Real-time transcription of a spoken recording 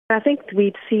I think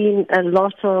we've seen a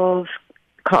lot of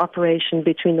cooperation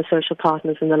between the social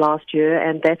partners in the last year,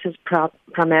 and that has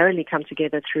primarily come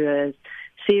together through a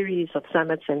series of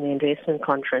summits and the investment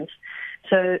conference.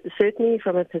 So certainly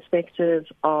from a perspective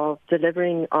of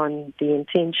delivering on the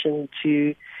intention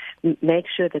to make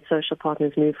sure that social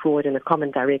partners move forward in a common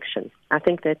direction, I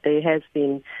think that there has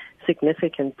been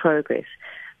significant progress.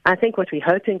 I think what we're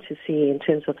hoping to see in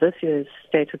terms of this year's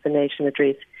State of the Nation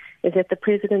address is that the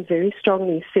President very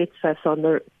strongly sets us on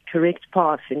the correct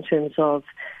path in terms of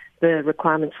the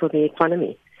requirements for the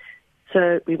economy.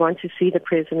 So we want to see the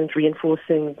President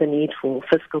reinforcing the need for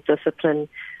fiscal discipline,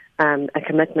 a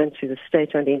commitment to the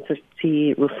state-owned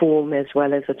entity reform, as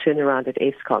well as a turnaround at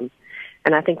Eskom.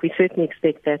 And I think we certainly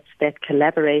expect that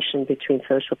collaboration between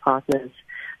social partners,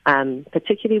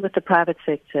 particularly with the private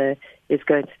sector, is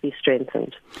going to be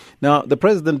strengthened. Now, the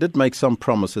President did make some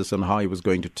promises on how he was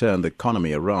going to turn the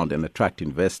economy around and attract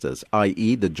investors,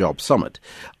 i.e. the Job Summit.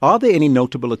 Are there any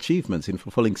notable achievements in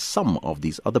fulfilling some of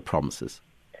these other promises?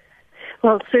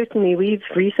 Well, certainly. We've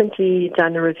recently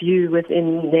done a review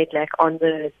within NEDLAC on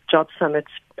the Job Summit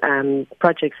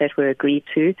projects that were agreed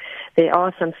to. There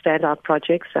are some standout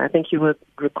projects. I think you will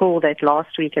recall that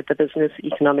last week at the Business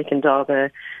Economic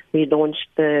Indaba, we launched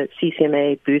the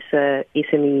CCMA BUSA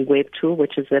SME Web Tool,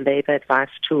 which is a labour advice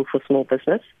tool for small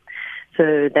business.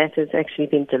 So that has actually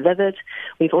been delivered.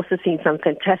 We've also seen some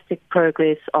fantastic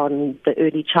progress on the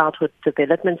early childhood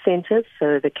development centres.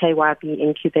 So the KYB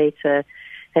incubator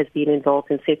has been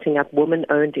involved in setting up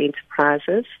women-owned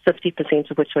enterprises, 50%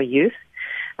 of which are youth.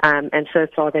 And so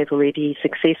far they've already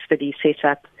successfully set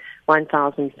up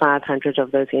 1,500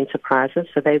 of those enterprises.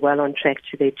 So they're well on track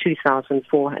to their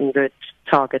 2,400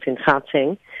 target in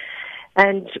Gauteng.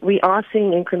 And we are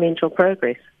seeing incremental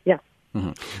progress, yeah.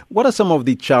 Mm-hmm. What are some of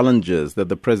the challenges that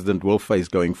the President will face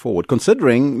going forward,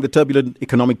 considering the turbulent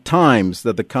economic times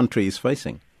that the country is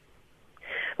facing?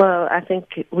 Well, I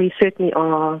think we certainly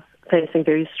are facing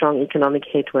very strong economic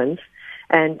headwinds,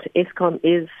 and Eskom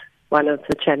is one of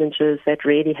the challenges that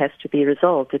really has to be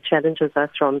resolved. It challenges us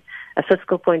from a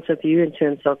fiscal point of view in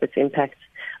terms of its impact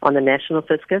on the national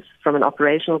fiscus, from an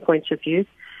operational point of view,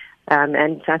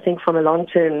 and I think from a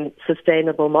long-term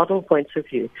sustainable model point of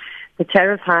view. The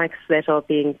tariff hikes that are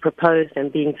being proposed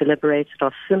and being deliberated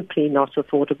are simply not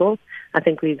affordable. I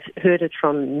think we've heard it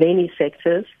from many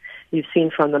sectors. You've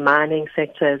seen from the mining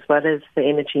sector as well as the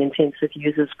energy-intensive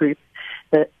users group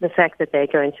the fact that they're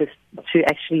going to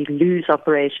actually lose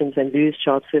operations and lose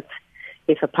jobs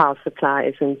if a power supply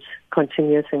isn't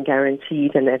continuous and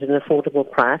guaranteed and at an affordable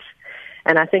price.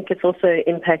 And I think it's also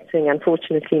impacting,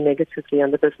 unfortunately, negatively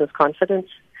on the business confidence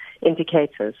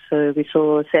indicators. So we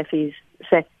saw SACCI's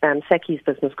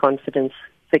business confidence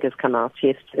figures come out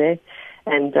yesterday,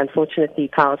 and unfortunately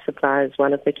power supply is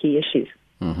one of the key issues.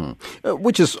 Mm-hmm.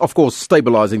 Which is, of course,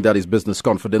 stabilizing that is business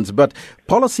confidence. But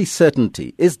policy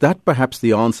certainty, is that perhaps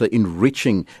the answer in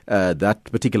reaching that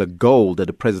particular goal that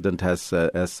the President has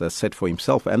set for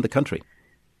himself and the country?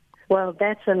 Well,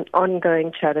 that's an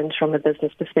ongoing challenge from a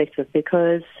business perspective,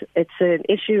 because it's an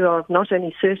issue of not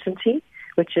only certainty,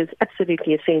 which is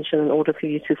absolutely essential in order for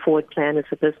you to forward plan as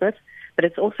a business, but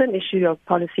it's also an issue of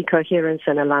policy coherence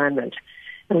and alignment.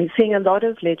 And we're seeing a lot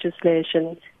of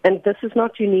legislation, and this is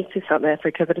not unique to South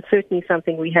Africa, but it's certainly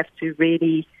something we have to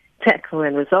really tackle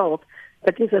and resolve.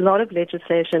 But there's a lot of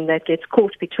legislation that gets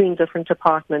caught between different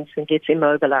departments and gets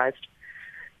immobilized.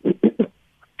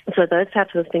 So those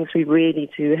types of things we really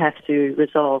do have to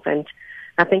resolve. And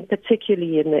I think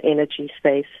particularly in the energy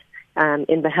space,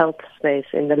 in the health space,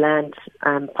 in the land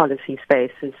policy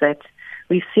space, is that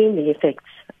we've seen the effects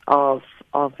of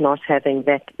not having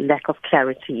that lack of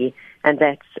clarity and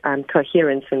that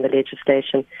coherence in the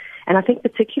legislation. And I think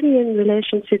particularly in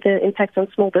relation to the impact on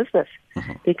small business,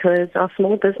 because our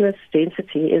small business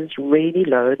density is really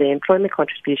low, the employment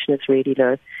contribution is really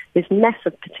low. There's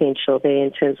massive potential there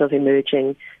in terms of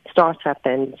emerging startup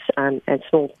and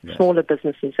smaller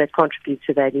businesses that contribute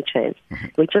to value chains.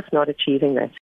 We're just not achieving that.